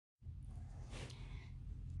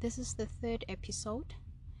This is the third episode,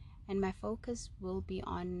 and my focus will be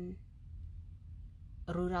on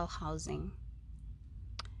rural housing.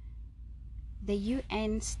 The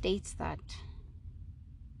UN states that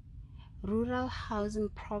rural housing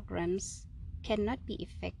programs cannot be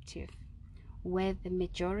effective where the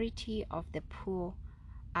majority of the poor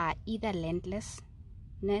are either landless.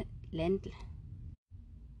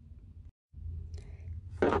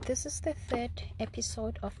 This is the third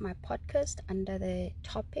episode of my podcast under the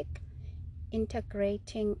topic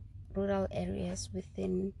integrating rural areas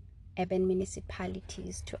within urban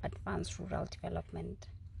municipalities to advance rural development.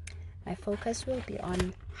 My focus will be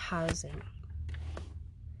on housing,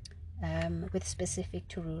 with specific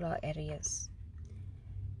to rural areas.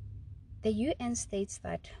 The UN states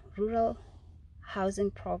that rural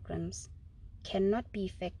housing programs cannot be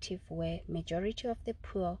effective where majority of the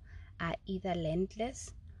poor are either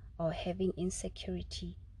landless or having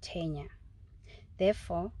insecurity tenure.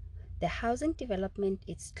 Therefore, the housing development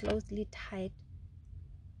is closely tied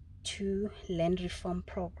to land reform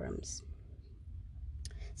programs.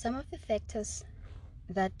 Some of the factors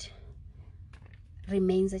that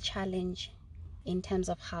remains a challenge in terms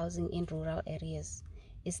of housing in rural areas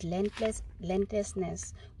is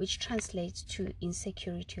landlessness, which translates to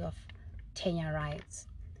insecurity of tenure rights.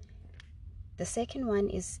 The second one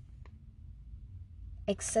is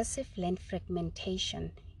excessive land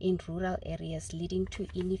fragmentation in rural areas, leading to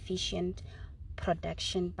inefficient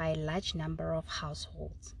production by a large number of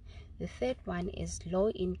households. The third one is low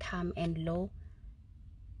income and low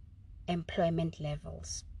employment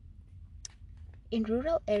levels. In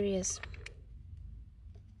rural areas,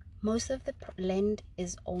 most of the land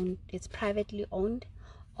is owned, it's privately owned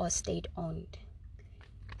or state owned.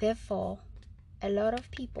 Therefore, a lot of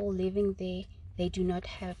people living there, they do not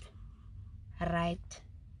have a right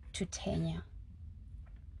to tenure.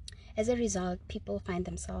 As a result, people find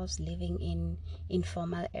themselves living in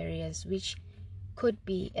informal areas, which could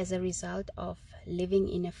be as a result of living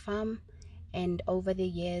in a farm and over the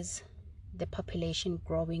years the population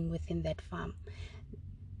growing within that farm,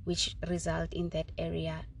 which result in that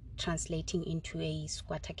area translating into a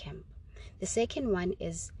squatter camp. The second one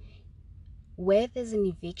is where there's an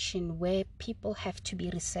eviction, where people have to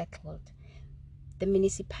be resettled. The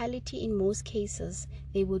municipality, in most cases,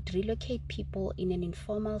 they would relocate people in an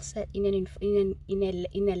informal set in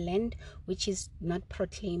a land which is not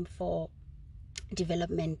proclaimed for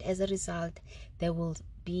development. As a result, there will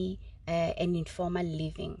be an informal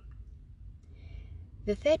living.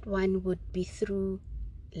 The third one would be through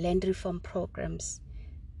land reform programs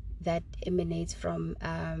that emanates from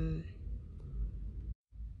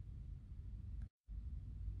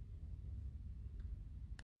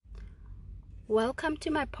Welcome to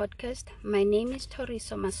my podcast. My name is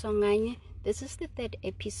Thoriso Masonganye. This is the third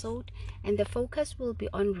episode, and the focus will be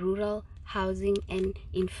on rural housing and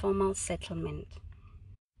informal settlement.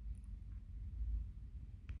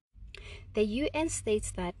 The UN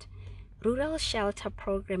states that rural shelter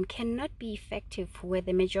program cannot be effective where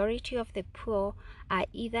the majority of the poor are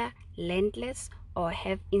either landless or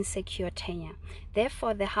have insecure tenure.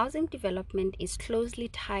 Therefore, the housing development is closely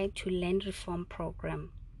tied to land reform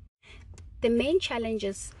program. The main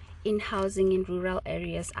challenges in housing in rural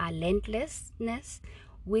areas are landlessness,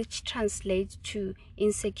 which translates to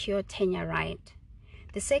insecure tenure right.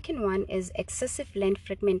 The second one is excessive land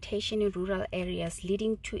fragmentation in rural areas,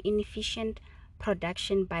 leading to inefficient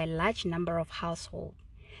production by a large number of households.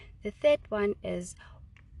 The third one is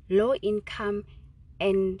low income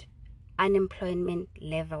and unemployment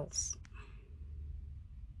levels.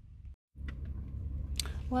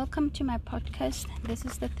 Welcome to my podcast. This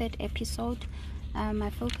is the third episode. My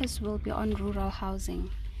focus will be on rural housing.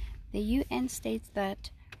 The UN states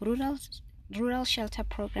that rural shelter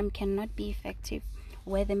program cannot be effective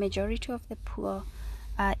where the majority of the poor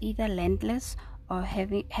are either landless or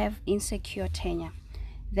have insecure tenure.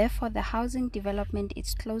 Therefore, the housing development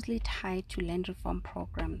is closely tied to land reform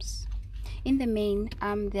programs. In the main,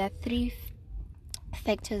 there are three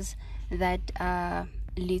factors that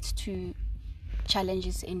leads to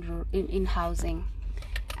challenges in housing: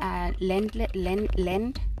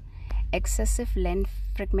 land, excessive land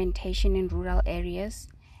fragmentation in rural areas,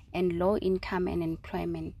 and low income and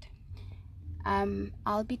employment.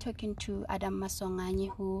 I'll be talking to Adam Masonganye,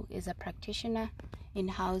 who is a practitioner in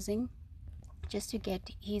housing, just to get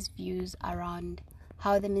his views around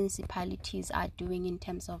how the municipalities are doing in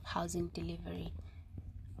terms of housing delivery.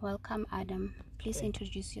 Welcome, Adam. Please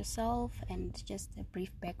introduce yourself and just a brief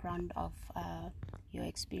background of your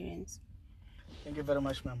experience. Thank you very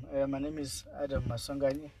much, ma'am. My name is Adam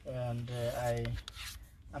Masonganye, and I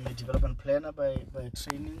I'm a development planner by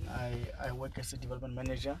training. I work as a development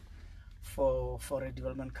manager for a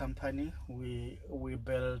development company. We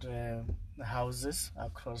build houses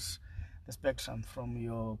across the spectrum, from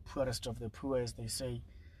your poorest of the poor, as they say,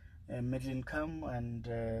 middle income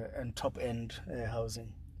and top end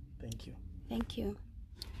housing. Thank you. Thank you.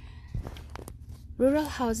 Rural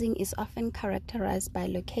housing is often characterized by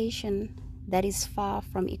location that is far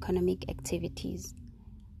from economic activities,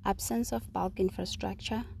 absence of bulk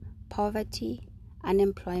infrastructure, poverty,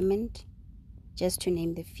 unemployment, just to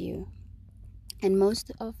name the few. And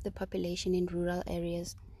most of the population in rural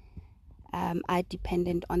areas are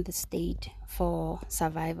dependent on the state for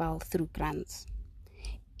survival through grants.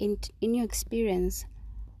 In your experience,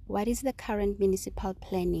 what is the current municipal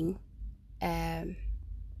planning?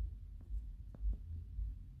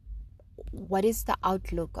 What is the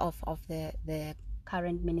outlook of the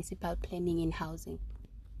current municipal planning in housing?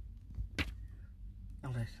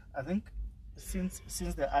 All right. I think since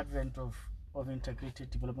the advent of integrated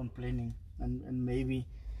development planning, and maybe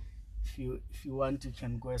if you want, you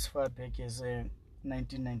can go as far back as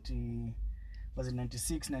 1990, was it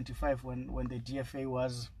 96, 95, when the DFA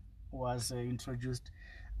was introduced.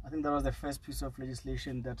 I think that was the first piece of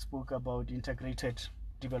legislation that spoke about integrated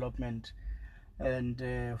development, and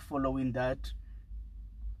following that,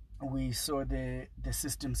 we saw the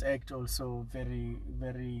Systems Act also very,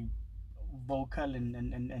 very vocal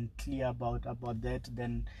and clear about that.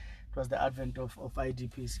 Then it was the advent of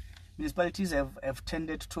IDPs. Municipalities have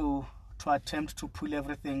tended to attempt to pull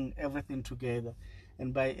everything together,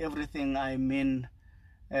 and by everything I mean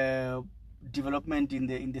development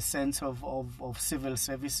in the sense of civil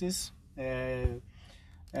services and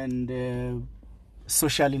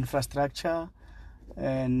social infrastructure,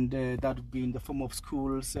 and that would be in the form of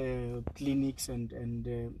schools, clinics,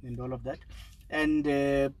 and all of that, and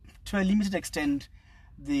to a limited extent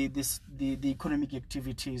the economic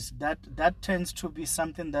activities. That tends to be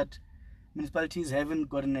something that municipalities haven't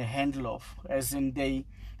gotten a handle of, as in they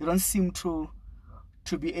don't seem to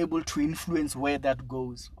be able to influence where that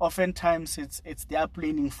goes. Oftentimes it's their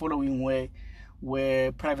planning following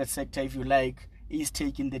where private sector, if you like, is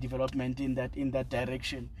taking the development in that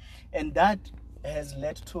direction, and that has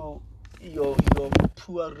led to your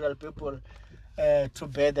poor rural people to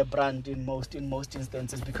bear the brunt in most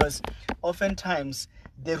instances, because oftentimes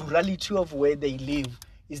the rurality of where they live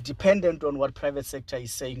is dependent on what private sector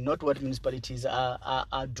is saying, not what municipalities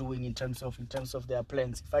are doing in terms of their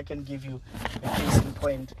plans. If I can give you a case in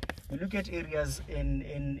point, you look at areas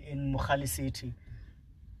in Mogale City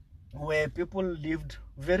where people lived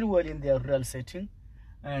very well in their rural setting,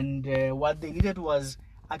 and what they needed was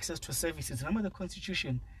access to services. Remember, the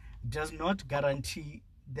Constitution does not guarantee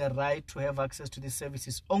the right to have access to these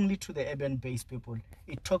services only to the urban-based people.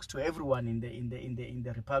 It talks to everyone in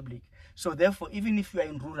the Republic. So therefore, even if you are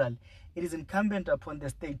in rural, it is incumbent upon the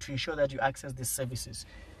state to ensure that you access these services,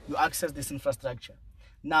 you access this infrastructure.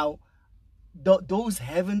 Now, those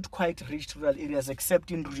haven't quite reached rural areas,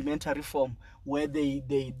 except in rudimentary form, where they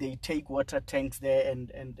take water tanks there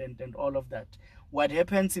and all of that. What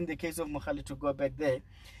happens in the case of Mogale, to go back there,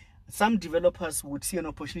 some developers would see an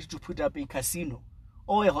opportunity to put up a casino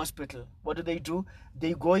or a hospital. What do?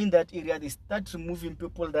 They go in that area, they start removing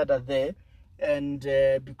people that are there, and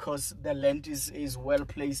because the land is well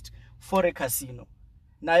placed for a casino.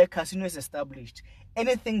 Now a casino is established.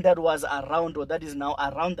 Anything that was around, or that is now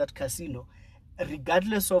around that casino,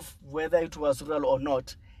 regardless of whether it was rural or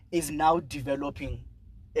not, is now developing.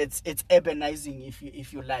 It's urbanizing,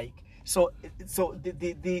 if you like. So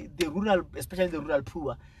the rural, especially the rural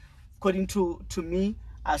poor, according to me,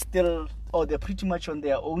 are still, or they're pretty much on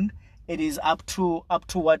their own. It is up to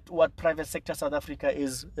what private sector South Africa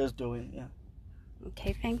is doing. Yeah.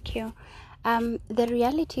 Okay, thank you. The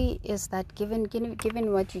reality is that given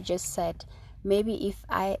what you just said, maybe if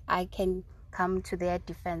I can come to their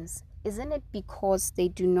defense, isn't it because they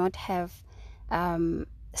do not have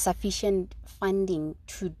sufficient funding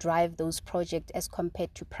to drive those projects as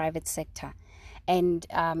compared to private sector, and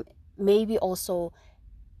maybe also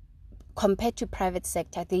compared to private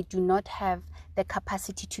sector, they do not have the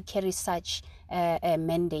capacity to carry such a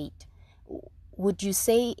mandate? Would you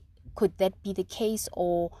say, could that be the case,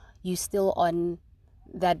 or you still on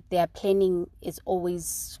that their planning is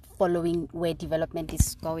always following where development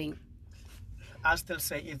is going? I still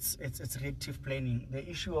say it's reactive planning. The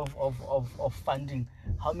issue of funding,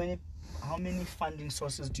 how many funding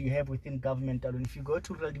sources do you have within government? And if you go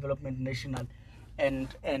to Rural Development National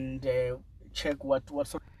and check what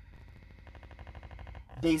sort,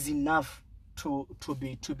 there's enough to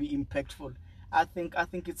be impactful. I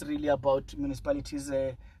think it's really about municipalities'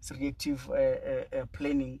 reactive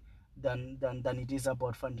planning than it is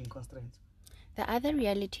about funding constraints. The other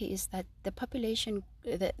reality is that the population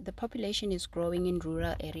is growing in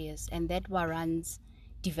rural areas, and that warrants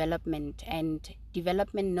development, and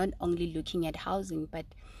development not only looking at housing but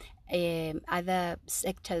other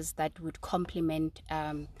sectors that would complement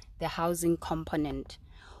the housing component.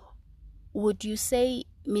 Would you say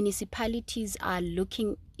municipalities are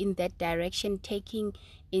looking in that direction, taking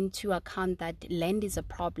into account that land is a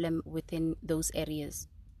problem within those areas?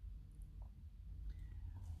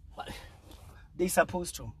 They're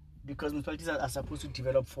supposed to, because municipalities are supposed to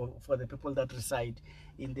develop for the people that reside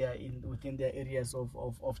within their areas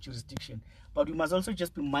of jurisdiction. But we must also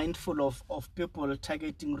just be mindful of people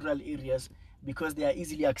targeting rural areas because they are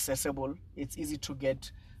easily accessible. It's easy to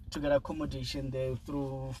get accommodation there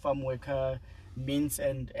through farm worker means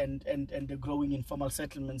and the growing informal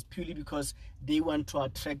settlements, purely because they want to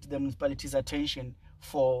attract the municipality's attention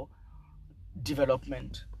for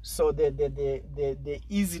development. So the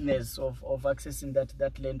easiness of accessing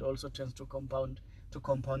that land also tends to compound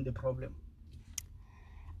the problem.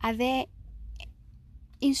 Are there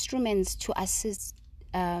instruments to assist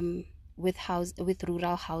with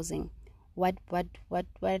rural housing? What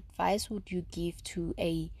advice would you give to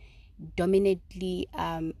a dominantly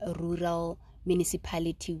rural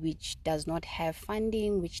municipality which does not have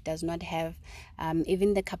funding, which does not have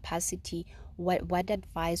even the capacity? What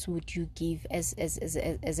advice would you give as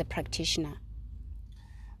a practitioner?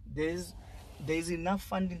 There's enough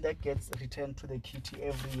funding that gets returned to the kitty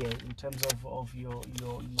every year in terms of your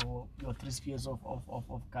 3 spheres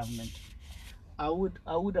of government. I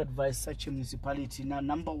would advise such a municipality now,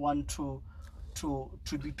 number one, to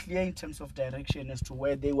be clear in terms of direction as to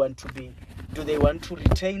where they want to be. Do they want to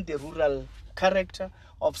retain the rural character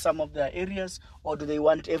of some of their areas, or do they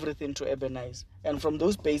want everything to urbanize? And from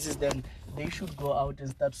those bases, then they should go out and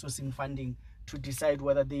start sourcing funding to decide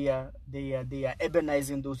whether they are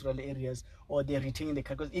urbanizing those rural areas or they're retaining the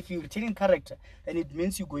character. Because if you're retaining character, then it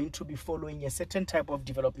means you're going to be following a certain type of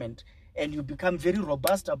development, and you become very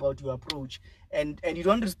robust about your approach, and you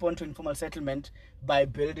don't respond to informal settlement by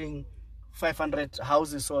building 500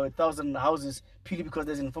 houses or 1,000 houses purely because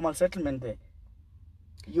there's informal settlement there.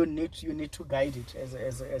 You need to guide it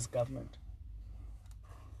as government.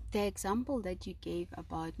 The example that you gave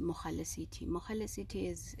about Mogale City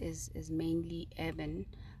is mainly urban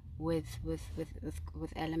with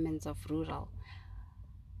elements of rural.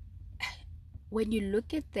 When you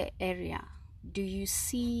look at the area, do you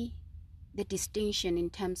see the distinction in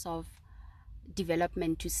terms of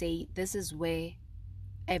development to say this is where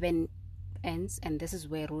urban ends and this is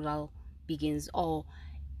where rural begins, or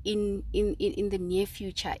in the near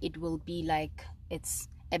future it will be like it's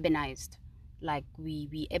urbanized, like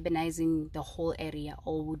we urbanizing the whole area?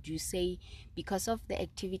 Or would you say because of the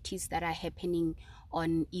activities that are happening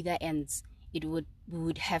on either ends, we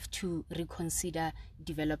would have to reconsider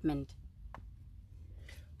development?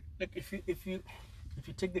 Like if you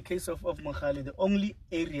take the case of Mogale, the only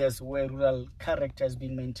areas where rural character has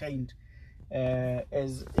been maintained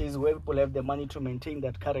is where people have the money to maintain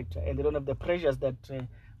that character, and they don't have the pressures that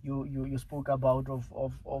you spoke about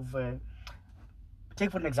of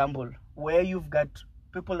take for an example where you've got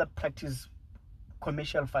people that practice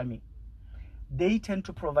commercial farming. They tend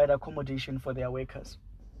to provide accommodation for their workers,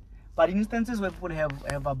 but in instances where people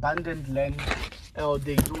have abandoned land or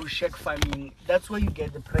they do shack farming, that's where you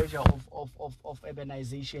get the pressure of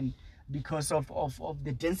urbanization because of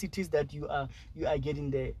the densities that you are getting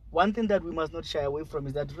there. One thing that we must not shy away from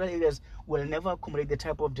is that rural areas will never accommodate the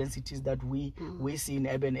type of densities that we see in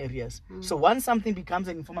urban areas. So once something becomes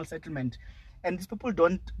an informal settlement, and these people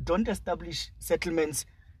don't establish settlements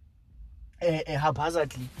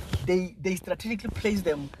haphazardly, they strategically place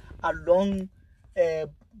them along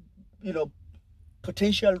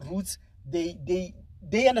potential routes. They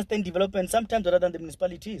understand development sometimes rather than the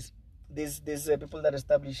municipalities. There's people that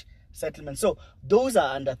establish settlements, so those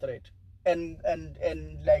are under threat. And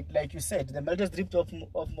like you said, the Meltas Drift of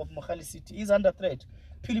Mogale City is under threat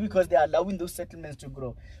purely because they are allowing those settlements to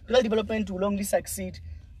grow. Rural development will only succeed,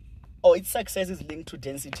 or its success is linked to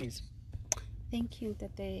densities. Thank you,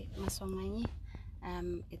 Tate Maswanganyi.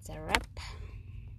 It's a wrap.